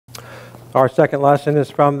Our second lesson is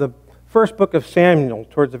from the first book of Samuel,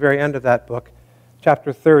 towards the very end of that book,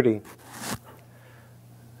 chapter 30.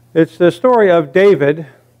 It's the story of David,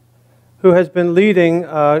 who has been leading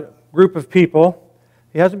a group of people.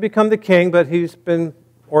 He hasn't become the king, but he's been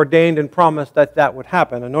ordained and promised that that would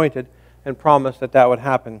happen, anointed and promised that that would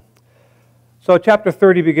happen. So chapter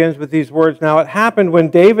 30 begins with these words. Now it happened when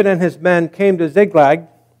David and his men came to Ziklag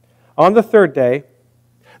on the third day,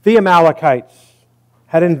 the Amalekites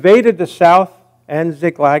had invaded the south and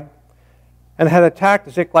Ziklag and had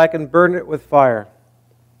attacked Ziklag and burned it with fire.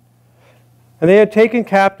 And they had taken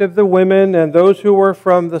captive the women and those who were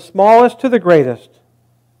from the smallest to the greatest.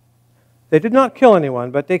 They did not kill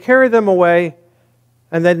anyone, but they carried them away,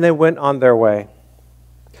 and then they went on their way.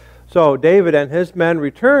 So David and his men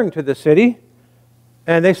returned to the city,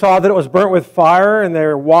 and they saw that it was burnt with fire, and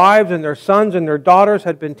their wives and their sons and their daughters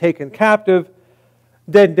had been taken captive.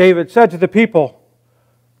 Then David said to the people,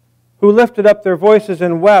 who lifted up their voices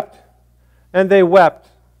and wept, and they wept.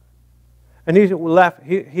 And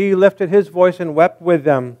he lifted his voice and wept with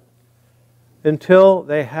them until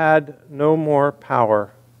they had no more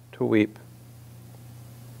power to weep.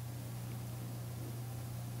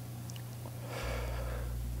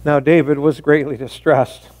 Now David was greatly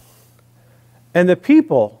distressed, and the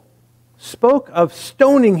people spoke of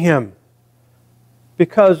stoning him,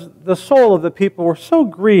 because the soul of the people were so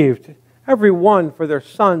grieved, every one for their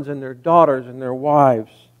sons and their daughters and their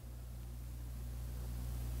wives.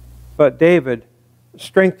 But David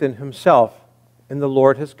strengthened himself in the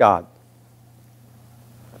Lord his God.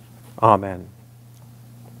 Amen.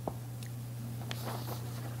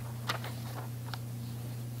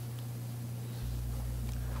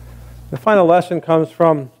 The final lesson comes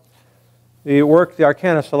from the work, the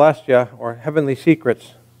Arcana Coelestia, or Heavenly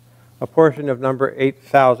Secrets, a portion of number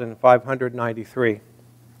 8593.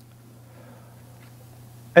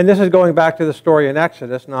 And this is going back to the story in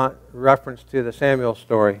Exodus, not reference to the Samuel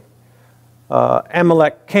story.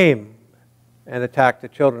 Amalek came and attacked the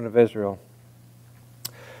children of Israel.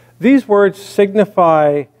 These words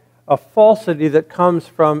signify a falsity that comes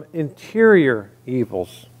from interior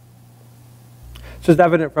evils. This is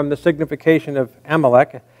evident from the signification of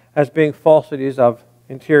Amalek as being falsities of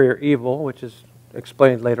interior evil, which is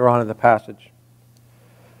explained later on in the passage.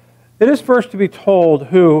 It is first to be told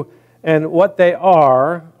who and what they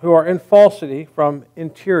are who are in falsity from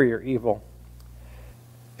interior evil.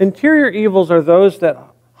 Interior evils are those that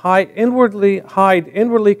hide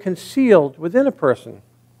inwardly concealed within a person,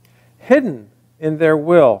 hidden in their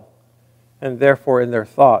will and therefore in their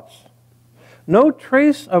thoughts, no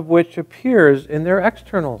trace of which appears in their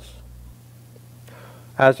externals,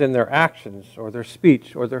 as in their actions or their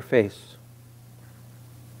speech or their face.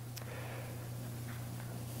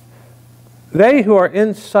 They who are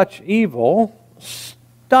in such evil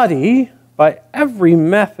study by every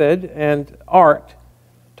method and art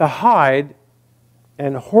to hide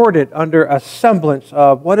and hoard it under a semblance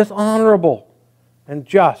of what is honorable and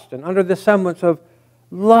just, and under the semblance of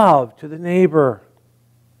love to the neighbor.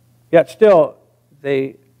 Yet still,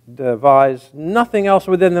 they devise nothing else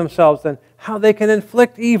within themselves than how they can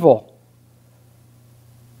inflict evil.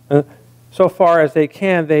 And so far as they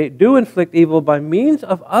can, they do inflict evil by means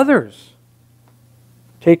of others,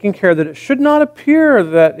 taking care that it should not appear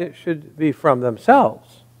that it should be from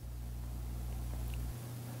themselves.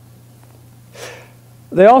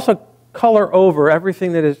 They also color over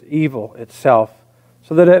everything that is evil itself,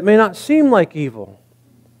 so that it may not seem like evil.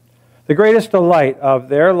 The greatest delight of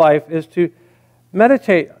their life is to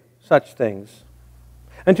meditate such things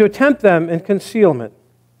and to attempt them in concealment.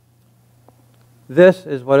 This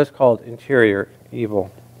is what is called interior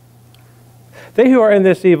evil. They who are in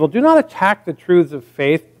this evil do not attack the truths of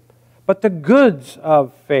faith, but the goods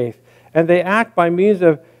of faith, and they act by means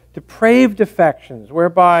of depraved affections,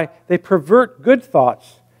 whereby they pervert good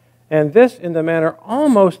thoughts, and this in the manner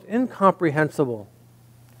almost incomprehensible.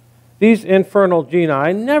 These infernal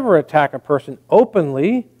genii never attack a person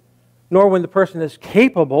openly, nor when the person is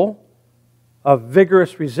capable of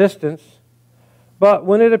vigorous resistance, but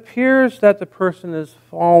when it appears that the person is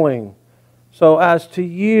falling so as to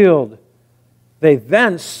yield, they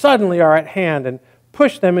then suddenly are at hand and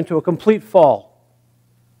push them into a complete fall.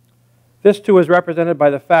 This too is represented by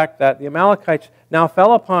the fact that the Amalekites now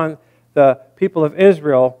fell upon the people of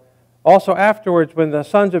Israel also afterwards when the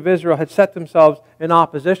sons of Israel had set themselves in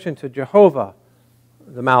opposition to Jehovah.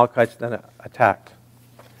 The Amalekites then attacked.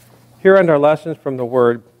 Here end our lessons from the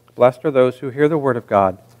Word. Blessed are those who hear the Word of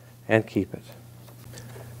God and keep it.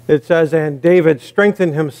 It says, and David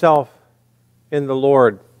strengthened himself in the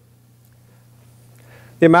Lord.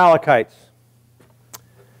 The Amalekites,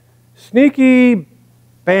 sneaky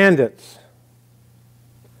bandits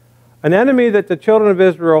An enemy that the children of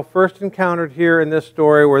Israel first encountered here in this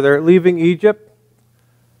story where they're leaving Egypt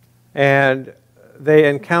and they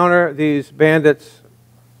encounter these bandits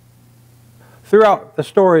throughout the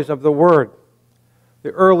stories of the Word, the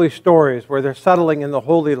early stories where they're settling in the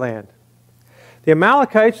Holy Land. The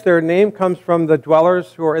Amalekites, their name comes from the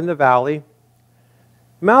dwellers who are in the valley.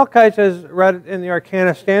 Amalekites, as read in the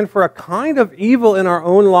Arcana, stand for a kind of evil in our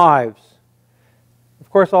own lives. Of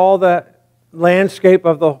course, all the landscape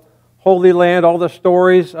of the Holy Land, all the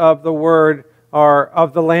stories of the Word are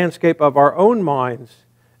of the landscape of our own minds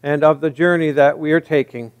and of the journey that we are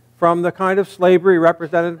taking from the kind of slavery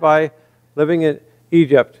represented by living in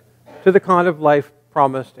Egypt to the kind of life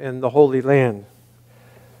promised in the Holy Land.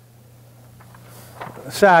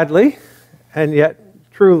 Sadly, and yet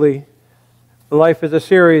truly, life is a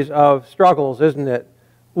series of struggles, isn't it?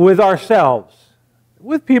 With ourselves,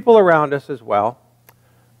 with people around us as well.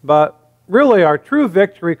 But really, our true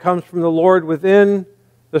victory comes from the Lord within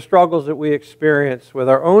the struggles that we experience with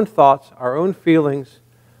our own thoughts, our own feelings,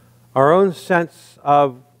 our own sense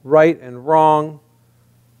of right and wrong,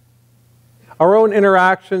 our own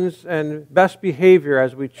interactions and best behavior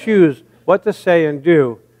as we choose what to say and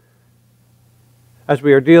do as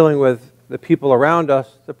we are dealing with the people around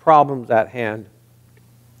us, the problems at hand.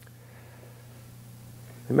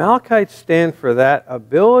 The Amalekites stand for that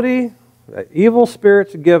ability that evil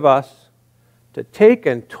spirits give us to take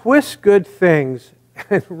and twist good things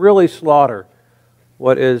and really slaughter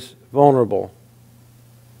what is vulnerable.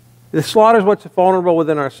 It slaughters what's vulnerable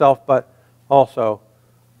within ourselves, but also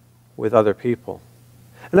with other people.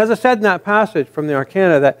 And as I said in that passage from the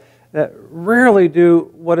Arcana, that rarely do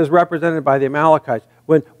what is represented by the Amalekites.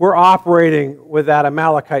 When we're operating with that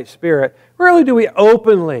Amalekite spirit, rarely do we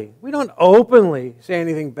don't openly say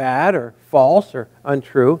anything bad or false or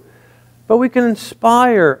untrue, but we can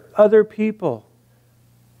inspire other people.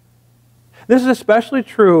 This is especially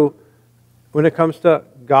true when it comes to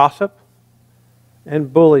gossip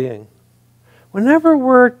and bullying. Whenever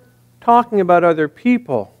we're talking about other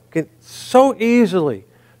people, we can so easily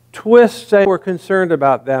twist, say we're concerned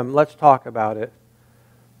about them, let's talk about it,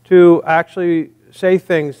 to actually say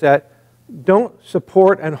things that don't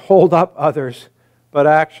support and hold up others, but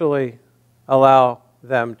actually allow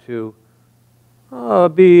them to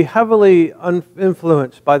be heavily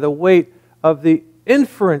influenced by the weight of the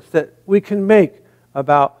inference that we can make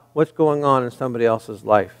about what's going on in somebody else's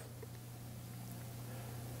life.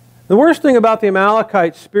 The worst thing about the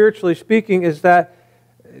Amalekites, spiritually speaking, is that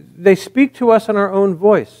they speak to us in our own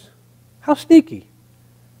voice. How sneaky.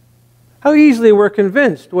 How easily we're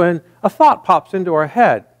convinced when a thought pops into our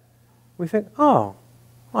head. We think, oh,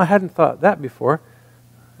 well, I hadn't thought of that before.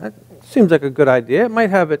 That seems like a good idea. It might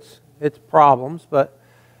have its problems, but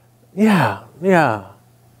yeah.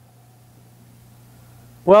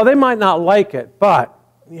 Well, they might not like it, but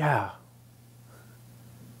yeah.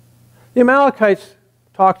 The Amalekites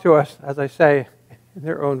talk to us, as I say, in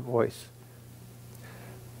their own voice.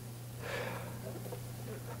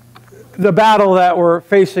 The battle that we're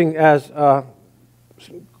facing as a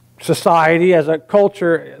society, as a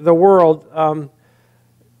culture, the world,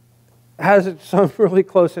 has some really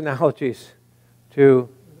close analogies to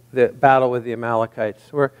the battle with the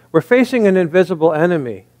Amalekites. We're facing an invisible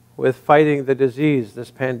enemy with fighting the disease,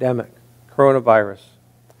 this pandemic, coronavirus.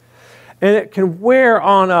 And it can wear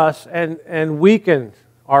on us and weaken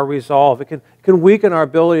our resolve. It can weaken our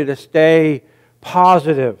ability to stay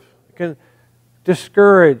positive. It can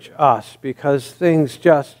discourage us because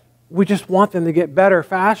we just want them to get better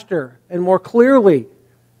faster and more clearly.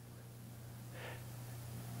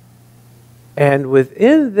 And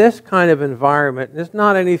within this kind of environment, it's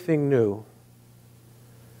not anything new.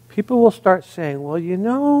 People will start saying,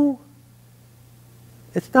 well,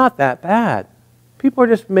 it's not that bad. People are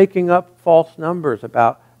just making up false numbers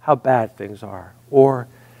about how bad things are. Or,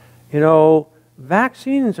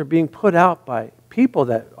 vaccines are being put out by people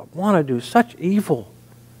that want to do such evil.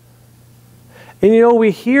 And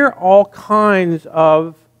we hear all kinds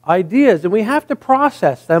of ideas, and we have to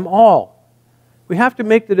process them all. We have to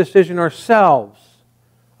make the decision ourselves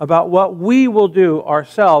about what we will do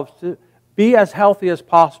ourselves to be as healthy as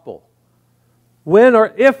possible. When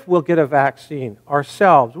or if we'll get a vaccine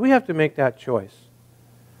ourselves, we have to make that choice.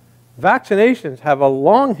 Vaccinations have a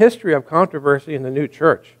long history of controversy in the New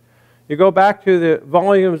Church. You go back to the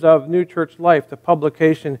volumes of New Church Life, the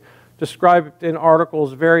publication described in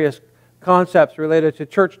articles various concepts related to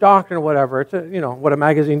church doctrine or whatever. It's what a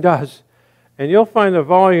magazine does. And you'll find the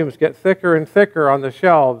volumes get thicker and thicker on the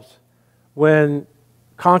shelves when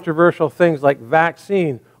controversial things like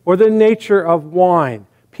vaccine or the nature of wine.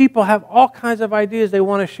 People have all kinds of ideas they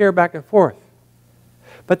want to share back and forth.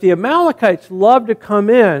 But the Amalekites love to come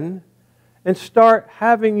in and start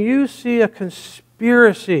having you see a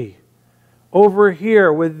conspiracy over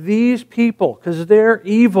here with these people because they're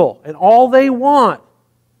evil and all they want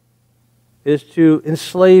is to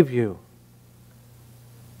enslave you.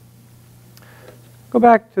 Go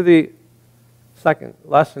back to the second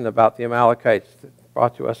lesson about the Amalekites that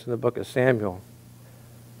brought to us in the book of Samuel.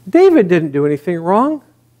 David didn't do anything wrong.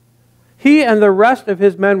 He and the rest of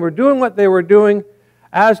his men were doing what they were doing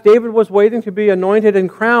as David was waiting to be anointed and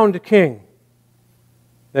crowned king.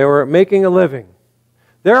 They were making a living.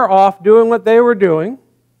 They're off doing what they were doing,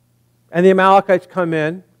 and the Amalekites come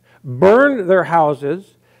in, burn their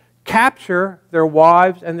houses, capture their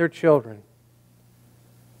wives and their children.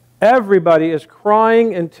 Everybody is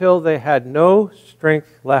crying until they had no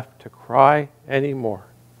strength left to cry anymore.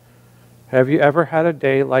 Have you ever had a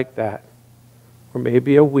day like that? Or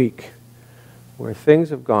maybe a week where things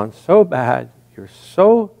have gone so bad, you're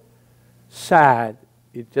so sad,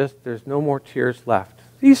 there's no more tears left.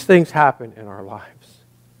 These things happen in our lives.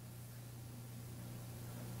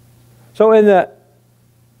 So in the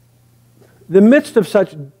midst of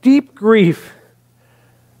such deep grief,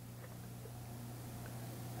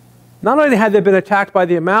 not only had they been attacked by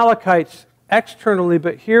the Amalekites externally,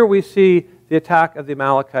 but here we see the attack of the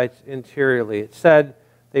Amalekites interiorly. It said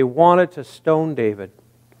they wanted to stone David.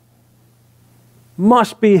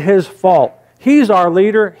 Must be his fault. He's our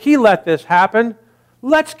leader. He let this happen.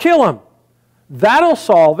 Let's kill him. That'll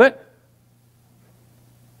solve it.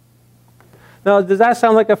 Now, does that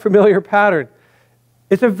sound like a familiar pattern?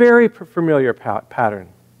 It's a very familiar pattern.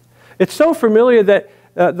 It's so familiar that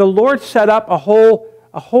the Lord set up a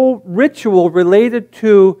whole ritual related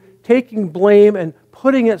to taking blame and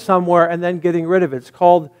putting it somewhere and then getting rid of it. It's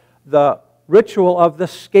called the ritual of the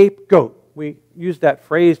scapegoat. We use that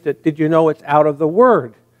phrase that, did you know it's out of the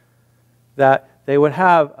Word? That they would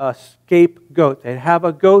have a scapegoat. They'd have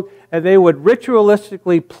a goat and they would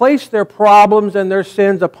ritualistically place their problems and their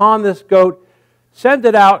sins upon this goat, send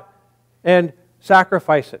it out, and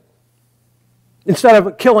sacrifice it. Instead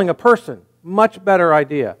of killing a person. Much better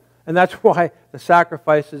idea. And that's why the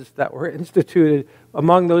sacrifices that were instituted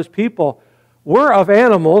among those people were of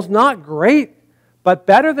animals, not great, but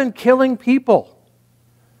better than killing people.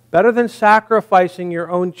 Better than sacrificing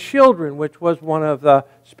your own children, which was one of the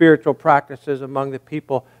spiritual practices among the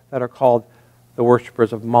people that are called the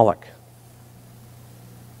worshipers of Moloch.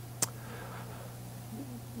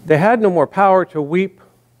 They had no more power to weep.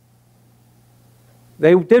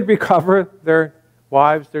 They did recover their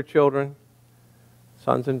wives, their children,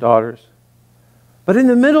 sons and daughters. But in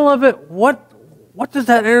the middle of it, what does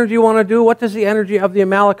that energy want to do? What does the energy of the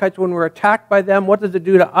Amalekites, when we're attacked by them, what does it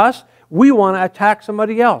do to us? We want to attack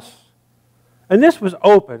somebody else. And this was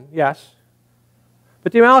open, yes.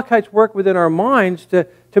 But the Amalekites work within our minds to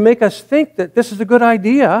make us think that this is a good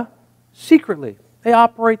idea secretly. They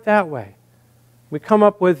operate that way. We come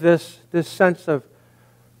up with this sense of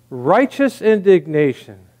righteous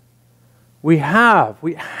indignation. We have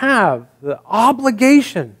the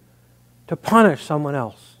obligation to punish someone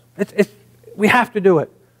else. We have to do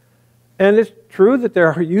it. And it's true that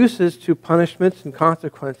there are uses to punishments and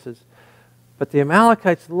consequences. But the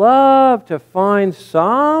Amalekites love to find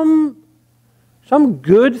some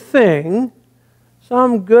good thing,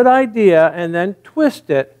 some good idea, and then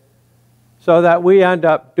twist it so that we end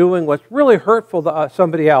up doing what's really hurtful to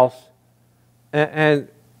somebody else. And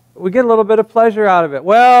we get a little bit of pleasure out of it.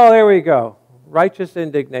 Well, there we go. Righteous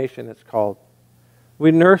indignation, it's called.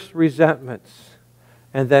 We nurse resentments,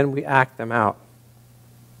 and then we act them out.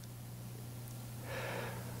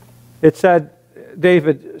 It said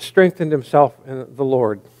David strengthened himself in the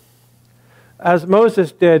Lord. As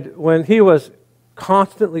Moses did when he was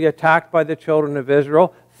constantly attacked by the children of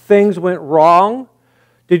Israel, things went wrong.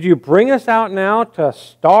 Did you bring us out now to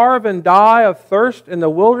starve and die of thirst in the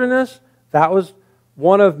wilderness? That was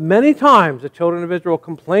one of many times the children of Israel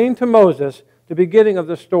complained to Moses, the beginning of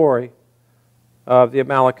the story of the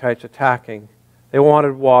Amalekites attacking. They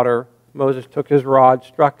wanted water. Moses took his rod,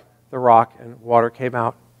 struck the rock, and water came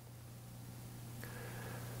out.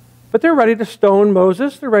 But they're ready to stone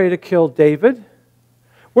Moses. They're ready to kill David.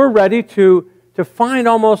 We're ready to find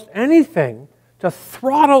almost anything to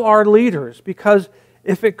throttle our leaders, because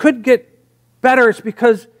if it could get better, it's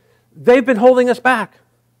because they've been holding us back.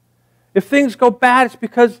 If things go bad, it's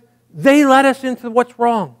because they led us into what's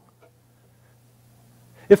wrong.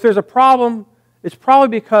 If there's a problem, it's probably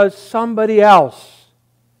because somebody else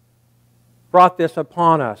brought this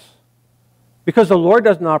upon us. Because the Lord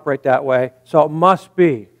doesn't operate that way, so it must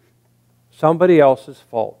be somebody else's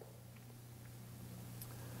fault.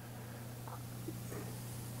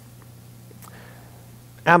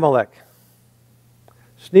 Amalek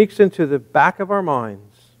sneaks into the back of our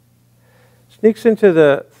minds, sneaks into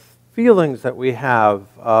the feelings that we have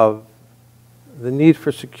of the need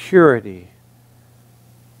for security,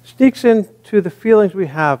 sneaks into the feelings we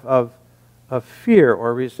have of fear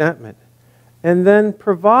or resentment, and then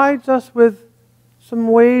provides us with some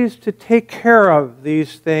ways to take care of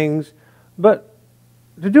these things, but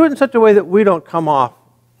to do it in such a way that we don't come off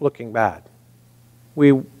looking bad.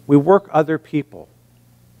 We work other people.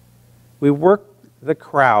 We work the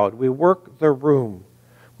crowd. We work the room.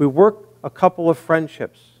 We work a couple of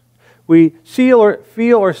friendships. We feel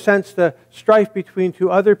or sense the strife between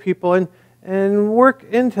two other people and work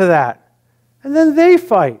into that. And then they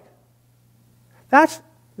fight. That's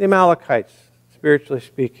the Amalekites, spiritually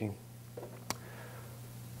speaking.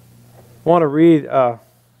 I want to read a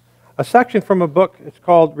section from a book. It's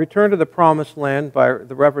called Return to the Promised Land by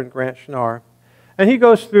the Reverend Grant Schnarr. And he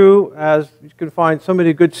goes through, as you can find, so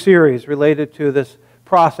many good series related to this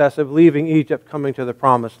process of leaving Egypt, coming to the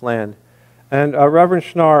Promised Land. And Reverend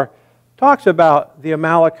Schnarr talks about the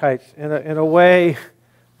Amalekites in a way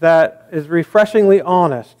that is refreshingly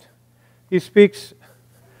honest. He speaks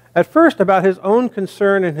at first about his own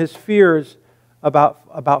concern and his fears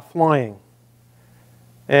about flying.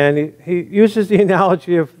 And he uses the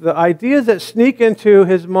analogy of the ideas that sneak into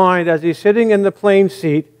his mind as he's sitting in the plane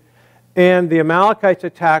seat and the Amalekites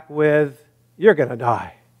attack with, "You're going to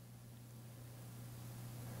die."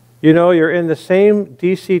 You know, you're in the same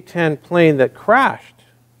DC-10 plane that crashed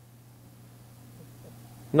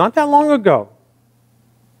not that long ago.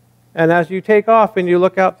 And as you take off and you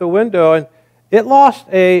look out the window, and it lost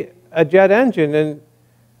a jet engine, and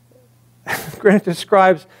Grant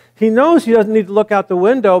describes, he knows he doesn't need to look out the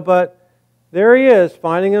window, but there he is,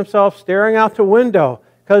 finding himself staring out the window,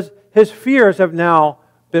 because his fears have now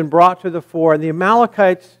been brought to the fore, and the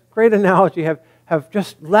Amalekites, great analogy, have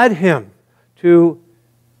just led him to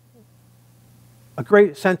a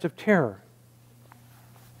great sense of terror.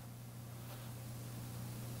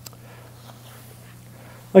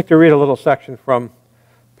 I'd like to read a little section from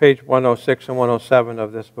page 106 and 107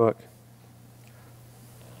 of this book.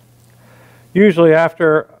 Usually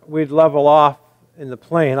after we'd level off in the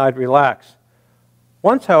plane, I'd relax.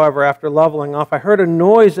 Once, however, after leveling off, I heard a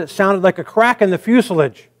noise that sounded like a crack in the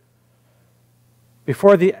fuselage.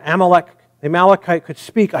 Before the Amalekite could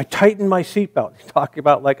speak, I tightened my seatbelt. He's talking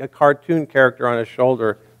about like a cartoon character on his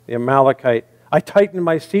shoulder, the Amalekite. I tightened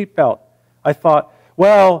my seatbelt. I thought,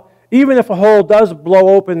 well, even if a hole does blow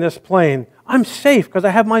open this plane, I'm safe because I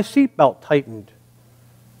have my seatbelt tightened.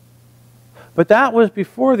 But that was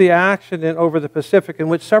before the accident over the Pacific, in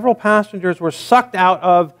which several passengers were sucked out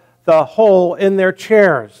of the hole in their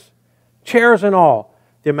chairs and all.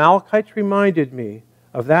 The Amalekites reminded me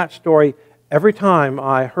of that story every time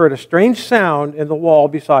I heard a strange sound in the wall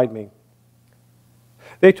beside me.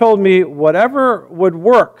 They told me whatever would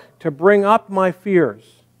work to bring up my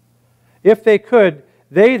fears. If they could,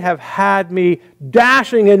 they'd have had me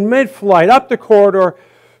dashing in mid-flight up the corridor,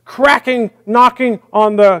 cracking, knocking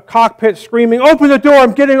on the cockpit, screaming, "Open the door,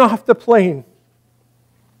 I'm getting off the plane."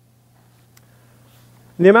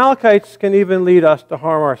 And the Amalekites can even lead us to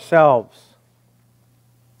harm ourselves.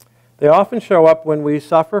 They often show up when we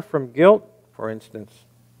suffer from guilt, for instance.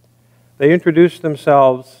 They introduce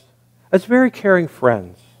themselves as very caring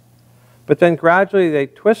friends, but then gradually they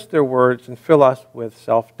twist their words and fill us with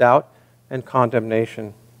self-doubt and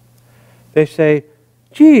condemnation. They say,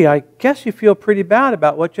 "Gee, I guess you feel pretty bad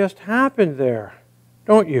about what just happened there,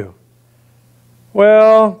 don't you?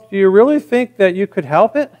 Well, do you really think that you could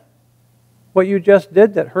help it? What you just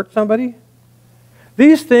did that hurt somebody?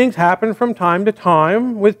 These things happen from time to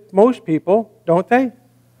time with most people, don't they?"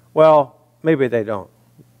 Well, maybe they don't,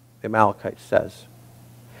 the Amalekite says.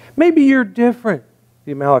 Maybe you're different,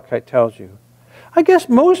 the Amalekite tells you. I guess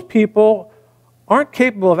most people aren't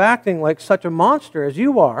capable of acting like such a monster as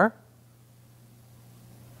you are.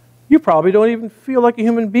 You probably don't even feel like a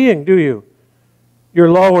human being, do you? You're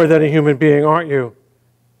lower than a human being, aren't you?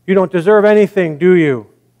 You don't deserve anything, do you?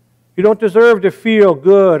 You don't deserve to feel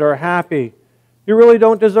good or happy. You really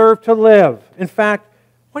don't deserve to live. In fact,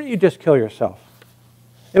 why don't you just kill yourself?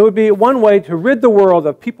 It would be one way to rid the world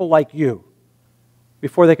of people like you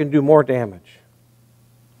before they can do more damage.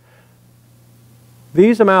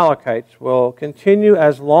 These Amalekites will continue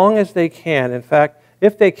as long as they can. In fact,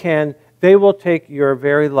 if they can, they will take your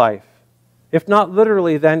very life. If not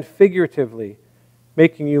literally, then figuratively,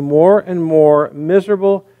 making you more and more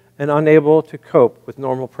miserable and unable to cope with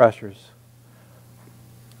normal pressures.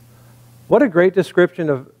 What a great description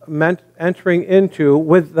of entering into,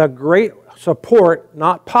 with the great support,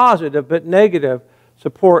 not positive but negative,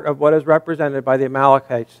 support of what is represented by the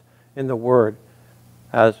Amalekites in the Word,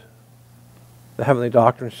 as the heavenly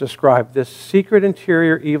doctrines describe, this secret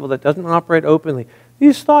interior evil that doesn't operate openly.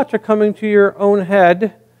 These thoughts are coming to your own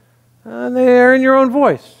head, and they are in your own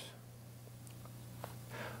voice.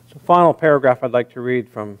 So, final paragraph I'd like to read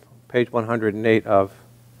from page 108 of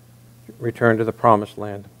Return to the Promised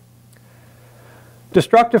Land.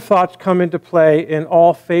 Destructive thoughts come into play in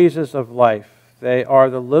all phases of life. They are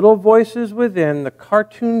the little voices within, the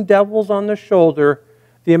cartoon devils on the shoulder,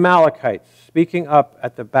 the Amalekites sneaking up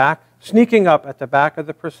at the back of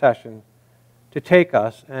the procession to take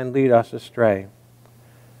us and lead us astray.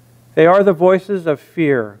 They are the voices of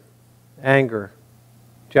fear, anger,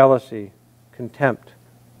 jealousy, contempt,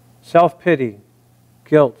 self-pity,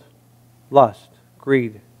 guilt, lust,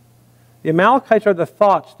 greed. The Amalekites are the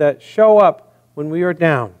thoughts that show up when we are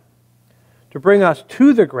down, to bring us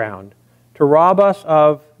to the ground, to rob us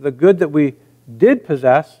of the good that we did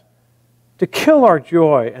possess, to kill our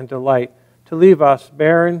joy and delight, to leave us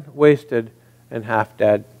barren, wasted, and half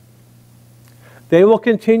dead. They will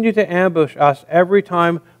continue to ambush us every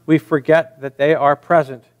time we forget that they are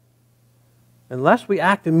present, unless we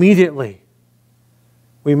act immediately.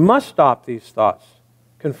 We must stop these thoughts,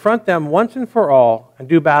 confront them once and for all, and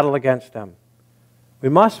do battle against them. We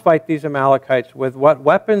must fight these Amalekites with what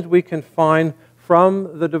weapons we can find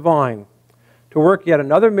from the divine to work yet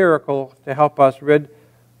another miracle to help us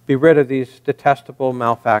be rid of these detestable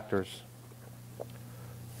malefactors.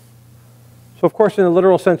 So, of course, in the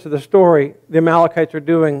literal sense of the story, the Amalekites are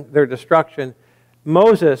doing their destruction.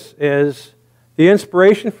 Moses is the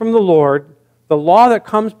inspiration from the Lord, the law that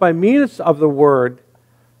comes by means of the Word,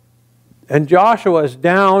 and Joshua is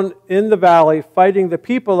down in the valley fighting the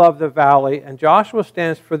people of the valley, and Joshua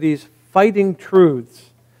stands for these fighting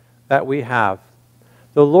truths that we have.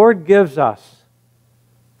 The Lord gives us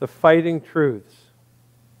the fighting truths.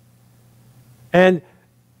 And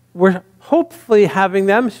we're hopefully having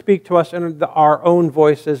them speak to us in our own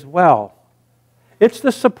voice as well. It's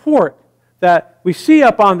the support that we see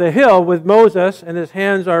up on the hill with Moses, and his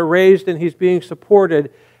hands are raised and he's being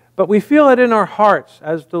supported, but we feel it in our hearts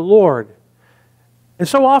as the Lord. And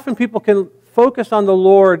so often people can focus on the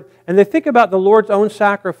Lord and they think about the Lord's own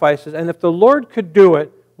sacrifices, and if the Lord could do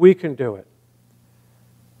it, we can do it.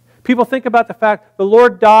 People think about the fact the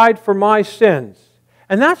Lord died for my sins,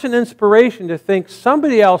 and that's an inspiration to think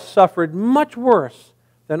somebody else suffered much worse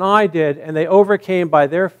than I did, and they overcame by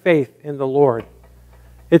their faith in the Lord.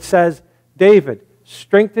 It says, David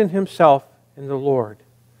strengthened himself in the Lord.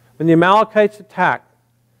 When the Amalekites attack,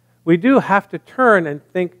 we do have to turn and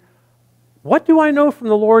think, what do I know from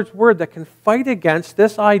the Lord's Word that can fight against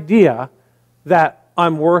this idea that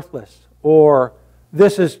I'm worthless, or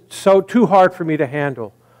this is so too hard for me to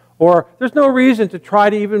handle, or there's no reason to try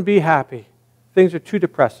to even be happy. Things are too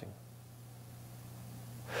depressing.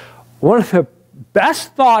 One of the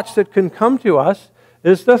best thoughts that can come to us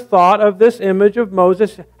is the thought of this image of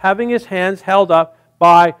Moses having his hands held up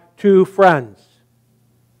by two friends.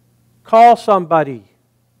 Call somebody.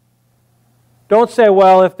 Don't say,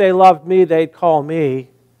 well, if they loved me, they'd call me.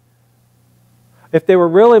 If they were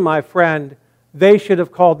really my friend, they should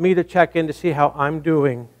have called me to check in to see how I'm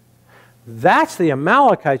doing. That's the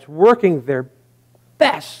Amalekites working their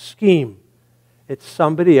best scheme. It's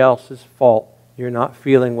somebody else's fault. You're not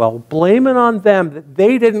feeling well. Blame it on them that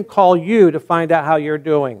they didn't call you to find out how you're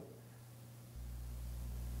doing.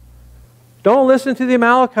 Don't listen to the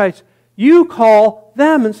Amalekites. You call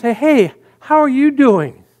them and say, hey, how are you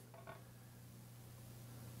doing?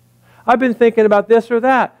 I've been thinking about this or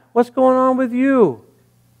that. What's going on with you?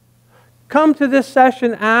 Come to this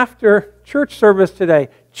session after church service today.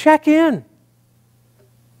 Check in.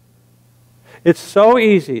 It's so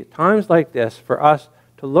easy at times like this for us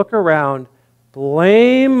to look around,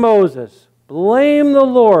 blame Moses, blame the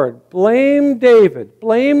Lord, blame David,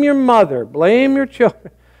 blame your mother, blame your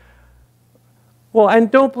children. Well, and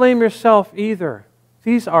don't blame yourself either.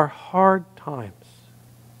 These are hard times.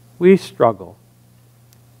 We struggle.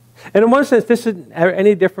 And in one sense, this isn't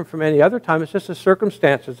any different from any other time. It's just the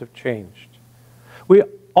circumstances have changed. We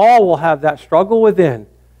all will have that struggle within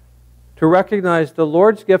to recognize the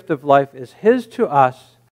Lord's gift of life is His to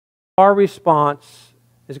us. Our response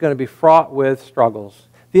is going to be fraught with struggles.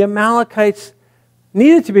 The Amalekites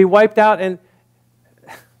needed to be wiped out, and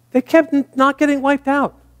they kept not getting wiped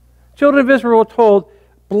out. Children of Israel were told,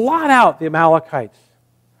 blot out the Amalekites.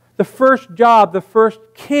 The first job, the first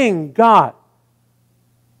king got,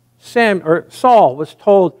 Saul was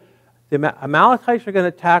told, the Amalekites are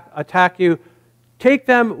going to attack you. Take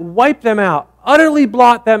them, wipe them out, utterly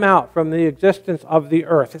blot them out from the existence of the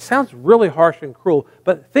earth. It sounds really harsh and cruel,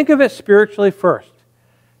 but think of it spiritually first.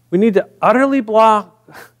 We need to utterly block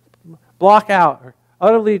out or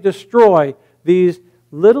utterly destroy these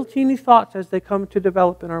little teeny thoughts as they come to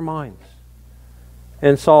develop in our minds.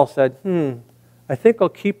 And Saul said, I think I'll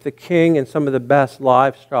keep the king and some of the best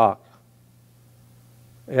livestock.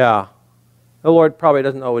 Yeah. The Lord probably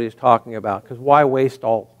doesn't know what he's talking about, because why waste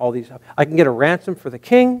all these? I can get a ransom for the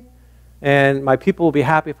king, and my people will be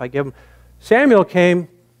happy if I give them. Samuel came,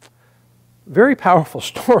 very powerful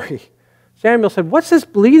story. Samuel said, what's this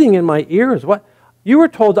bleeding in my ears? What? You were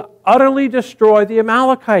told to utterly destroy the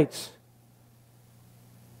Amalekites.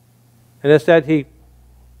 And instead he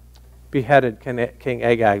beheaded King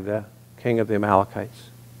Agag, the king of the Amalekites.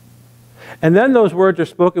 And then those words are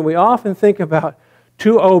spoken. We often think about,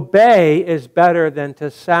 to obey is better than to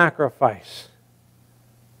sacrifice.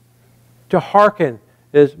 To hearken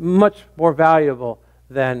is much more valuable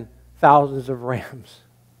than thousands of rams.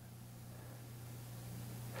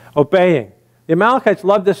 Obeying. The Amalekites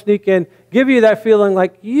love to sneak in, give you that feeling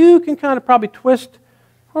like you can kind of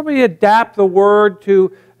probably adapt the word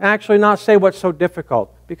to actually not say what's so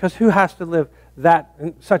difficult. Because who has to live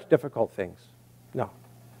such difficult things? No.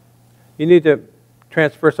 You need to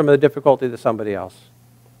transfer some of the difficulty to somebody else.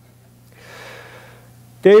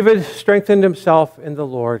 David strengthened himself in the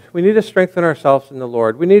Lord. We need to strengthen ourselves in the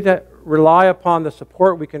Lord. We need to rely upon the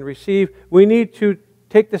support we can receive. We need to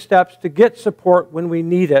take the steps to get support when we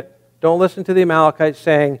need it. Don't listen to the Amalekites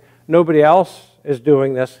saying, nobody else is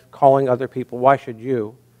doing this, calling other people. Why should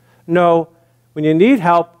you? No, when you need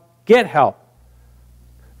help, get help.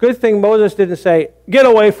 Good thing Moses didn't say, get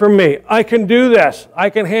away from me. I can do this. I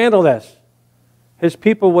can handle this. His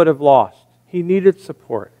people would have lost. He needed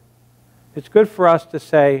support. It's good for us to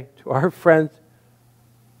say to our friends,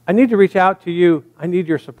 I need to reach out to you. I need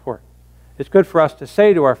your support. It's good for us to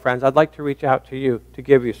say to our friends, I'd like to reach out to you to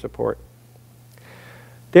give you support.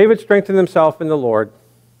 David strengthened himself in the Lord.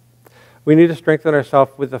 We need to strengthen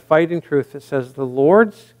ourselves with the fighting truth that says the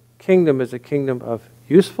Lord's kingdom is a kingdom of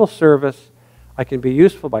useful service. I can be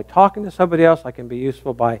useful by talking to somebody else. I can be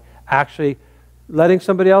useful by actually letting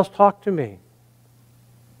somebody else talk to me.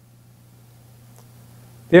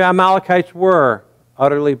 The Amalekites were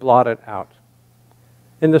utterly blotted out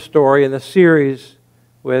in the story, in the series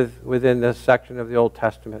within this section of the Old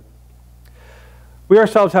Testament. We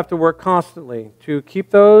ourselves have to work constantly to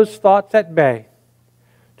keep those thoughts at bay,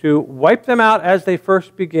 to wipe them out as they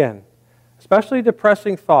first begin, especially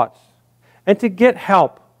depressing thoughts, and to get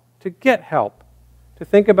help, to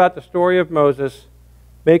think about the story of Moses,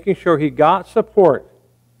 making sure he got support.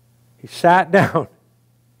 He sat down.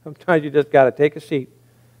 Sometimes you just got to take a seat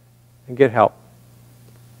and get help.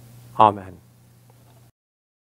 Amen.